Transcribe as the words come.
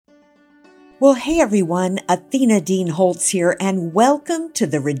Well, hey everyone, Athena Dean Holtz here, and welcome to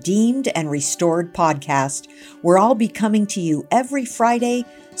the Redeemed and Restored podcast, where I'll be coming to you every Friday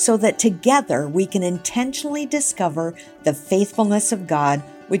so that together we can intentionally discover the faithfulness of God,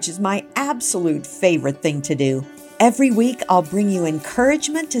 which is my absolute favorite thing to do. Every week, I'll bring you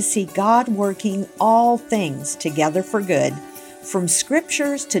encouragement to see God working all things together for good, from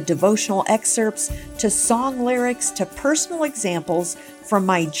scriptures to devotional excerpts to song lyrics to personal examples from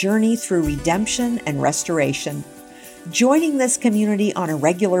my journey through redemption and restoration. Joining this community on a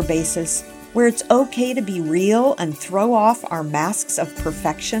regular basis, where it's okay to be real and throw off our masks of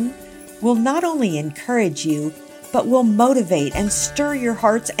perfection, will not only encourage you, but will motivate and stir your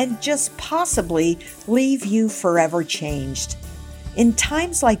hearts and just possibly leave you forever changed. In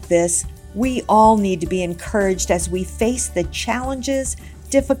times like this, we all need to be encouraged as we face the challenges,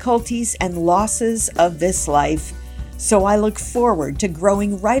 difficulties, and losses of this life. So I look forward to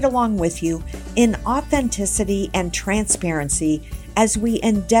growing right along with you in authenticity and transparency as we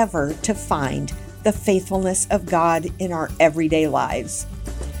endeavor to find the faithfulness of God in our everyday lives.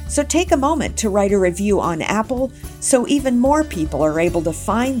 So take a moment to write a review on Apple so even more people are able to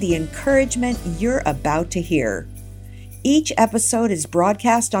find the encouragement you're about to hear. Each episode is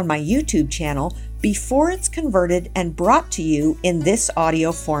broadcast on my YouTube channel before it's converted and brought to you in this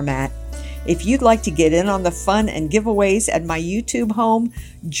audio format. If you'd like to get in on the fun and giveaways at my YouTube home,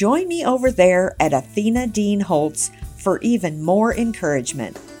 join me over there at Athena Dean Holtz for even more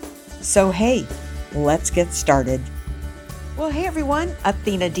encouragement. So hey, let's get started. Well, hey everyone,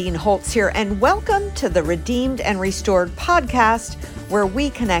 Athena Dean Holtz here, and welcome to the Redeemed and Restored podcast, where we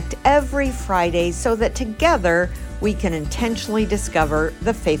connect every Friday so that together we can intentionally discover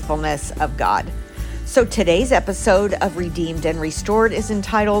the faithfulness of God. So today's episode of Redeemed and Restored is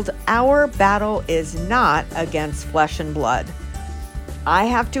entitled, Our Battle is Not Against Flesh and Blood. I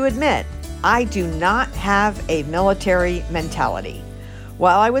have to admit, I do not have a military mentality.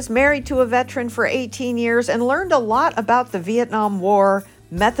 While I was married to a veteran for 18 years and learned a lot about the Vietnam War,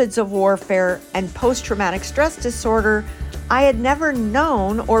 methods of warfare, and post-traumatic stress disorder, I had never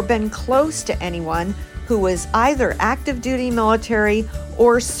known or been close to anyone who was either active duty military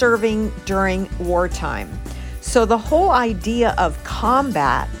or serving during wartime. So the whole idea of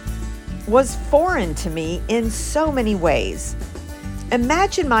combat was foreign to me in so many ways.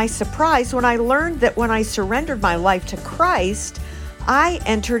 Imagine my surprise when I learned that when I surrendered my life to Christ, I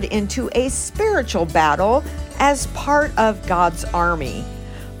entered into a spiritual battle as part of God's army.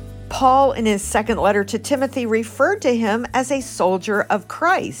 Paul, in his second letter to Timothy, referred to him as a soldier of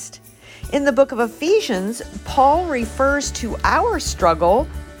Christ. In the book of Ephesians, Paul refers to our struggle,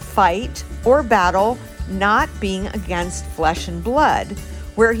 fight, or battle not being against flesh and blood,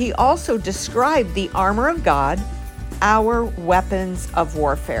 where he also described the armor of God, our weapons of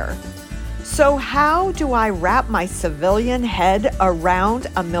warfare. So how do I wrap my civilian head around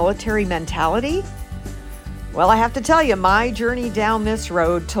a military mentality? Well, I have to tell you, my journey down this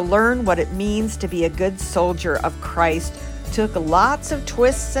road to learn what it means to be a good soldier of Christ took lots of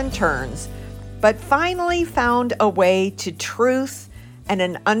twists and turns, but finally found a way to truth and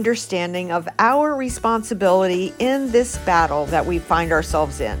an understanding of our responsibility in this battle that we find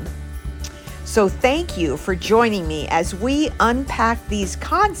ourselves in. So thank you for joining me as we unpack these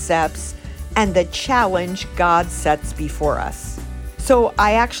concepts and the challenge God sets before us. So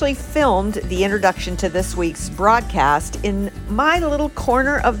I actually filmed the introduction to this week's broadcast in my little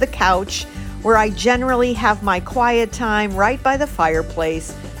corner of the couch, where I generally have my quiet time right by the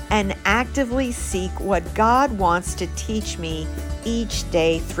fireplace and actively seek what God wants to teach me each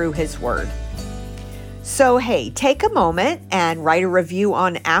day through His Word. So hey, take a moment and write a review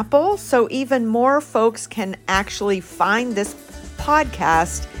on Apple so even more folks can actually find this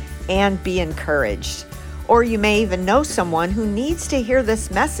podcast and be encouraged. Or you may even know someone who needs to hear this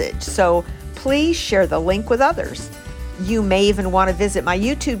message, so please share the link with others. You may even want to visit my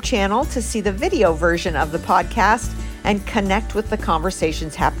YouTube channel to see the video version of the podcast and connect with the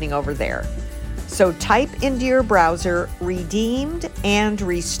conversations happening over there. So type into your browser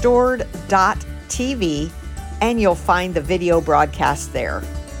redeemedandrestored.tv and you'll find the video broadcast there.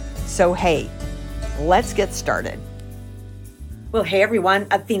 So hey, let's get started. Well, hey everyone,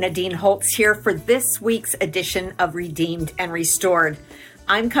 Athena Dean Holtz here for this week's edition of Redeemed and Restored.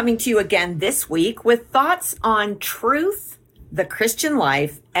 I'm coming to you again this week with thoughts on truth, the Christian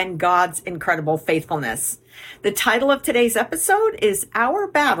life, and God's incredible faithfulness. The title of today's episode is Our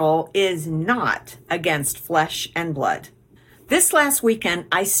Battle is Not Against Flesh and Blood. This last weekend,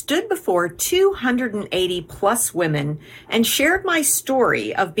 I stood before 280 plus women and shared my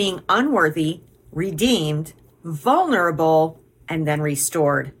story of being unworthy, redeemed, vulnerable, and then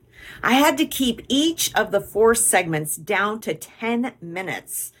restored. I had to keep each of the 4 segments down to 10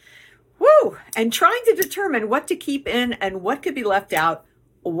 minutes. Woo! And trying to determine what to keep in and what could be left out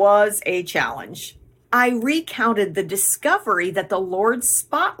was a challenge. I recounted the discovery that the Lord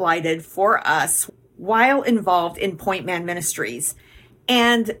spotlighted for us while involved in Point Man Ministries,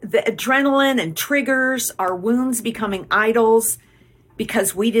 and the adrenaline and triggers, our wounds becoming idols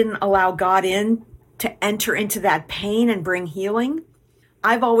because we didn't allow God in to enter into that pain and bring healing.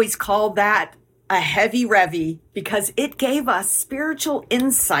 I've always called that a heavy revy because it gave us spiritual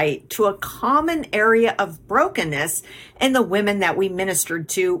insight to a common area of brokenness in the women that we ministered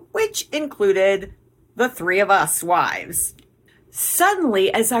to, which included the 3 of us wives.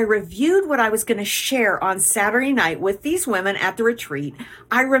 Suddenly, as I reviewed what I was going to share on Saturday night with these women at the retreat,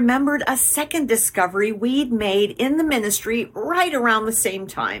 I remembered a second discovery we'd made in the ministry right around the same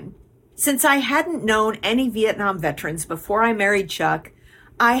time. Since I hadn't known any Vietnam veterans before I married Chuck,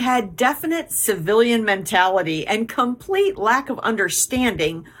 I had definite civilian mentality and complete lack of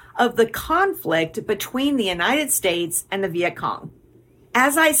understanding of the conflict between the United States and the Viet Cong.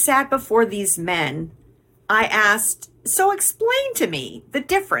 As I sat before these men, I asked, so explain to me the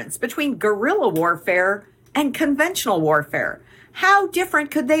difference between guerrilla warfare and conventional warfare. How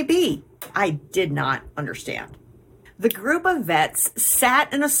different could they be? I did not understand. The group of vets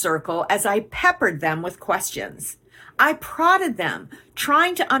sat in a circle as I peppered them with questions. I prodded them,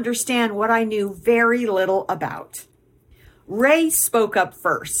 trying to understand what I knew very little about. Ray spoke up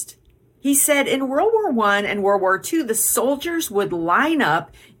first. He said in World War I and World War II, the soldiers would line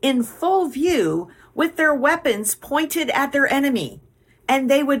up in full view with their weapons pointed at their enemy, and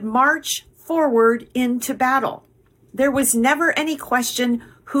they would march forward into battle. There was never any question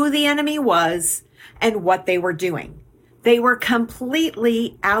who the enemy was and what they were doing. They were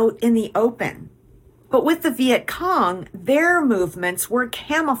completely out in the open. But with the Viet Cong, their movements were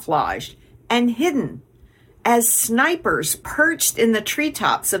camouflaged and hidden as snipers perched in the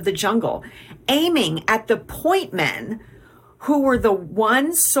treetops of the jungle, aiming at the point men who were the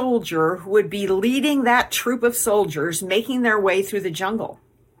one soldier who would be leading that troop of soldiers making their way through the jungle.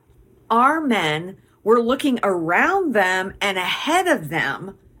 Our men were looking around them and ahead of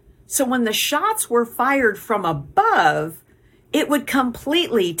them, so when the shots were fired from above, it would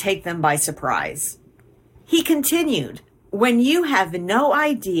completely take them by surprise. He continued, when you have no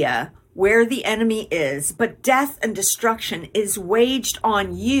idea where the enemy is, but death and destruction is waged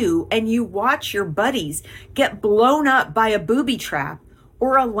on you, and you watch your buddies get blown up by a booby trap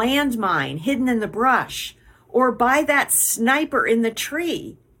or a landmine hidden in the brush or by that sniper in the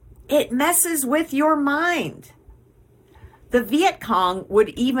tree, it messes with your mind. The Viet Cong would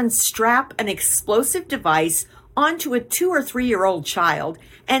even strap an explosive device onto a 2 or 3-year-old child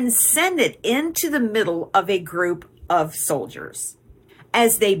and send it into the middle of a group of soldiers.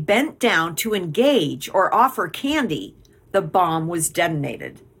 As they bent down to engage or offer candy, the bomb was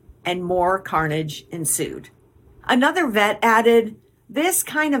detonated and more carnage ensued. Another vet added, this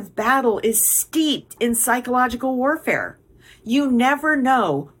kind of battle is steeped in psychological warfare. You never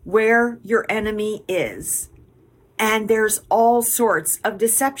know where your enemy is. And there's all sorts of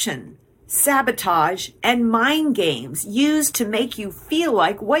deception, sabotage, and mind games used to make you feel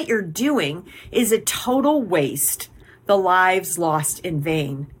like what you're doing is a total waste, the lives lost in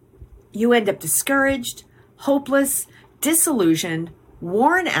vain. You end up discouraged, hopeless, disillusioned,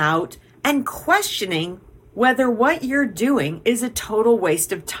 worn out, and questioning whether what you're doing is a total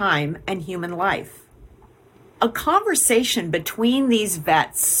waste of time and human life. A conversation between these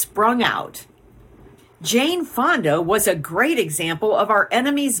vets sprung out. Jane Fonda was a great example of our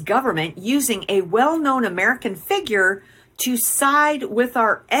enemy's government using a well-known American figure to side with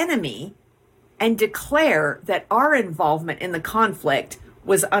our enemy and declare that our involvement in the conflict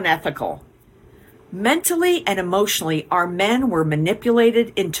was unethical. Mentally and emotionally, our men were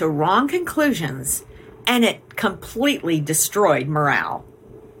manipulated into wrong conclusions, and it completely destroyed morale.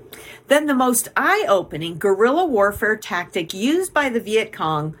 Then the most eye-opening guerrilla warfare tactic used by the Viet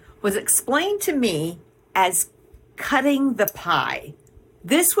Cong was explained to me as cutting the pie.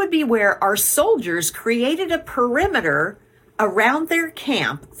 This would be where our soldiers created a perimeter around their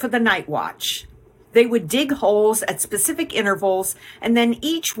camp for the night watch. They would dig holes at specific intervals, and then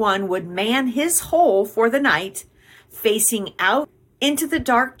each one would man his hole for the night, facing out into the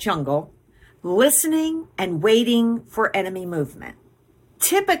dark jungle, listening and waiting for enemy movement.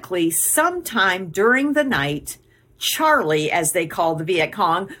 Typically, sometime during the night, Charlie, as they called the Viet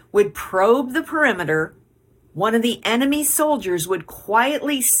Cong, would probe the perimeter. One of the enemy soldiers would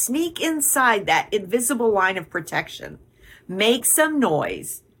quietly sneak inside that invisible line of protection, make some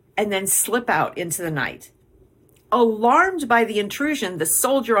noise, and then slip out into the night. Alarmed by the intrusion, the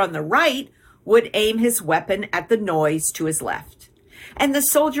soldier on the right would aim his weapon at the noise to his left, and the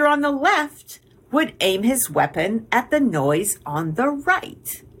soldier on the left would aim his weapon at the noise on the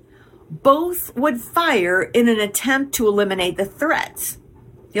right. Both would fire in an attempt to eliminate the threat.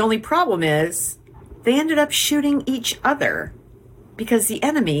 The only problem is they ended up shooting each other because the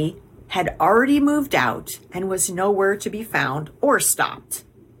enemy had already moved out and was nowhere to be found or stopped.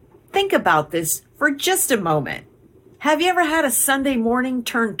 Think about this for just a moment. Have you ever had a Sunday morning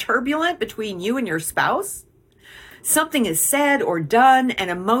turn turbulent between you and your spouse? Something is said or done and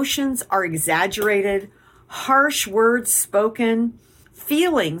emotions are exaggerated, harsh words spoken,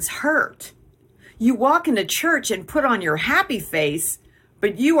 feelings hurt. You walk into church and put on your happy face,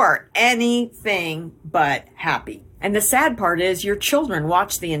 but you are anything but happy. And the sad part is your children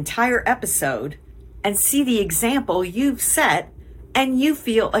watch the entire episode and see the example you've set, and you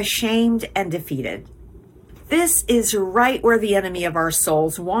feel ashamed and defeated. This is right where the enemy of our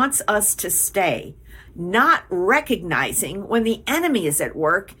souls wants us to stay, not recognizing when the enemy is at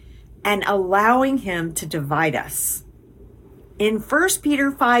work and allowing him to divide us. In 1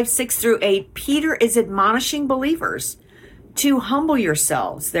 Peter 5, 6 through 8, Peter is admonishing believers to humble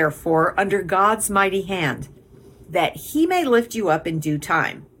yourselves, therefore, under God's mighty hand, that he may lift you up in due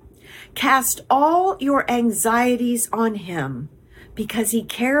time. Cast all your anxieties on him, because he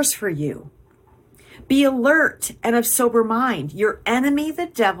cares for you. Be alert and of sober mind. Your enemy, the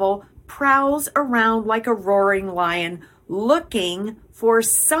devil, prowls around like a roaring lion, looking for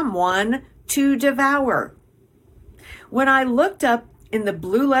someone to devour. When I looked up in the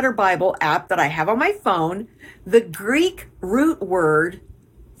Blue Letter Bible app that I have on my phone, the Greek root word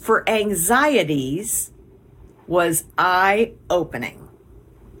for anxieties was eye-opening.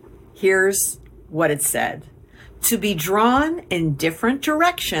 Here's what it said: to be drawn in different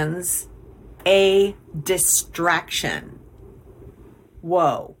directions, a distraction.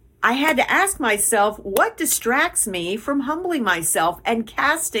 Whoa. I had to ask myself, what distracts me from humbling myself and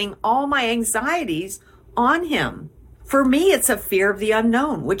casting all my anxieties on him? For me, it's a fear of the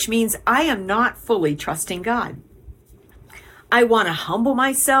unknown, which means I am not fully trusting God. I want to humble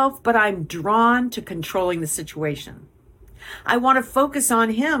myself, but I'm drawn to controlling the situation. I want to focus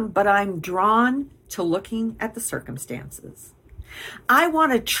on him, but I'm drawn to looking at the circumstances. I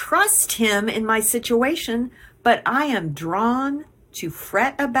want to trust him in my situation, but I am drawn to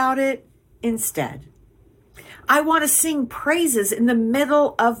fret about it instead. I want to sing praises in the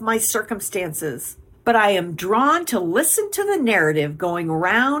middle of my circumstances, but I am drawn to listen to the narrative going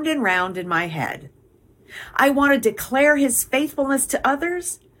round and round in my head. I want to declare his faithfulness to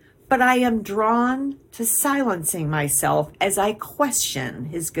others, but I am drawn to silencing myself as I question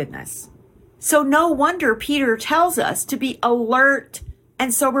his goodness. So no wonder Peter tells us to be alert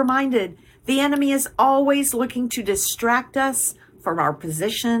and sober-minded. The enemy is always looking to distract us from our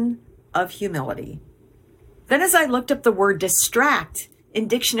position of humility. Then as I looked up the word distract in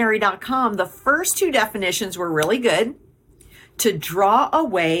dictionary.com, the first two definitions were really good. To draw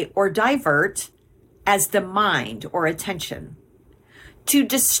away or divert as the mind or attention. To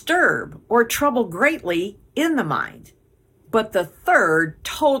disturb or trouble greatly in the mind. But the third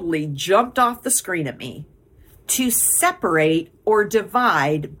totally jumped off the screen at me. To separate or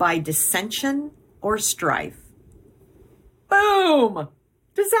divide by dissension or strife. Boom!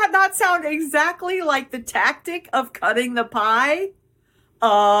 Does that not sound exactly like the tactic of cutting the pie?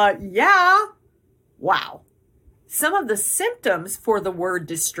 Yeah. Wow. Some of the symptoms for the word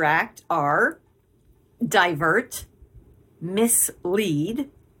distract are divert, mislead,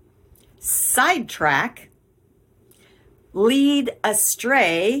 sidetrack, lead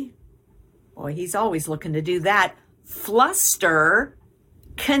astray. Boy, he's always looking to do that. Fluster,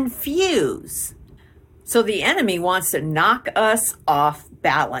 confuse. So the enemy wants to knock us off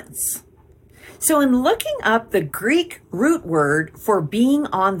balance. So in looking up the Greek root word for being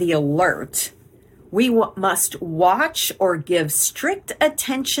on the alert, we must watch or give strict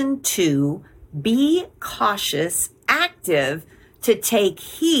attention to, be cautious, active, to take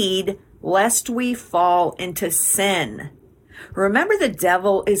heed lest we fall into sin. Remember, the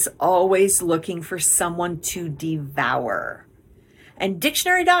devil is always looking for someone to devour. And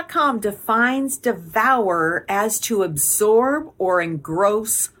dictionary.com defines devour as to absorb or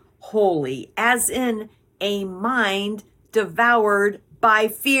engross wholly, as in a mind devoured by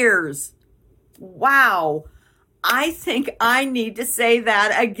fears. Wow. I think I need to say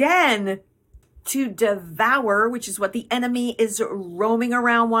that again. To devour, which is what the enemy is roaming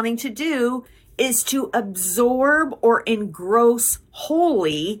around wanting to do, is to absorb or engross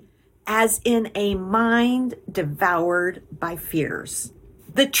wholly, as in a mind devoured by fears.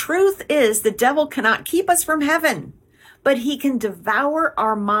 The truth is the devil cannot keep us from heaven, but he can devour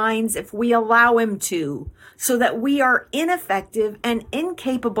our minds if we allow him to, so that we are ineffective and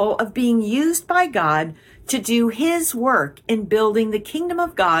incapable of being used by God to do his work in building the kingdom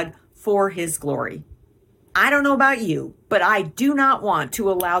of God for his glory. I don't know about you, but I do not want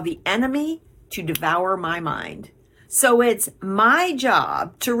to allow the enemy to devour my mind. So it's my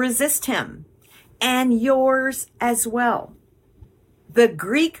job to resist him, and yours as well. The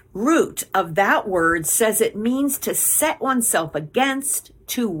Greek root of that word says it means to set oneself against,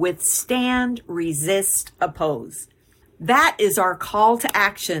 to withstand, resist, oppose. That is our call to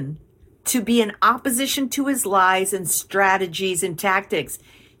action, to be in opposition to his lies and strategies and tactics.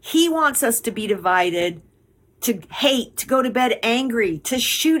 He wants us to be divided, to hate, to go to bed angry, to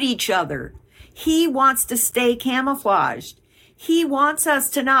shoot each other. He wants to stay camouflaged. He wants us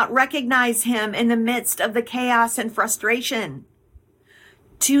to not recognize him in the midst of the chaos and frustration.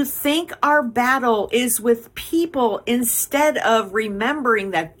 To think our battle is with people instead of remembering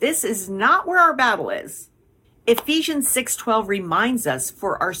that this is not where our battle is. Ephesians 6:12 reminds us,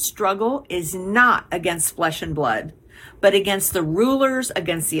 for our struggle is not against flesh and blood, but against the rulers,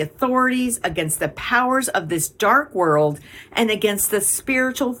 against the authorities, against the powers of this dark world, and against the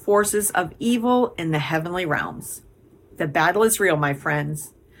spiritual forces of evil in the heavenly realms. The battle is real, my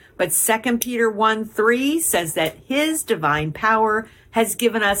friends. But 2 Peter 1:3 says that his divine power has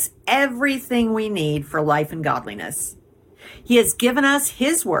given us everything we need for life and godliness. He has given us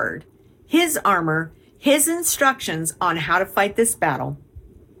his word, his armor, his instructions on how to fight this battle.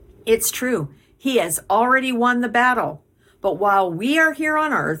 It's true, he has already won the battle. But while we are here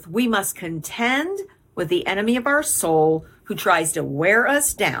on earth, we must contend with the enemy of our soul who tries to wear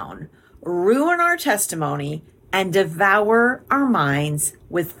us down, ruin our testimony, and devour our minds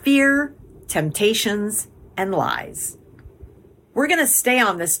with fear, temptations, and lies. We're going to stay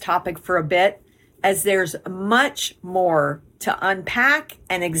on this topic for a bit, as there's much more to unpack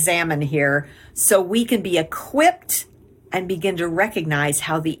and examine here, so we can be equipped and begin to recognize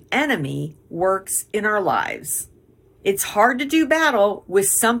how the enemy works in our lives. It's hard to do battle with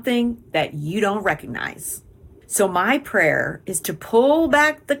something that you don't recognize. So my prayer is to pull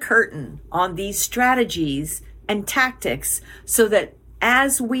back the curtain on these strategies and tactics so that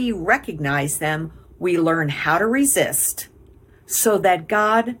as we recognize them, we learn how to resist so that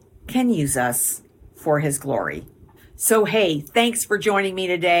God can use us for his glory. So, hey, thanks for joining me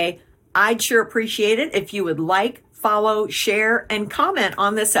today. I'd sure appreciate it if you would like, follow, share, and comment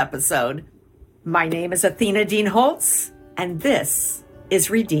on this episode. My name is Athena Dean Holtz, and this is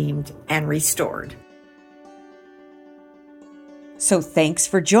Redeemed and Restored. So thanks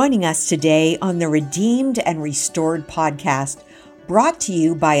for joining us today on the Redeemed and Restored podcast, brought to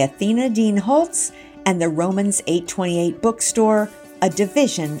you by Athena Dean Holtz and the Romans 828 bookstore, a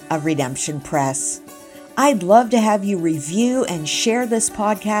division of Redemption Press. I'd love to have you review and share this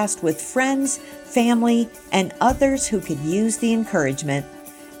podcast with friends, family, and others who could use the encouragement.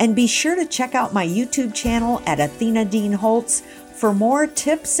 And be sure to check out my YouTube channel at Athena Dean Holtz for more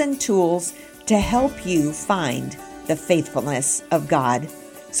tips and tools to help you find the faithfulness of God.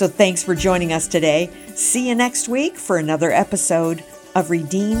 So thanks for joining us today. See you next week for another episode of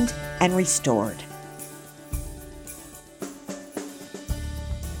Redeemed and Restored.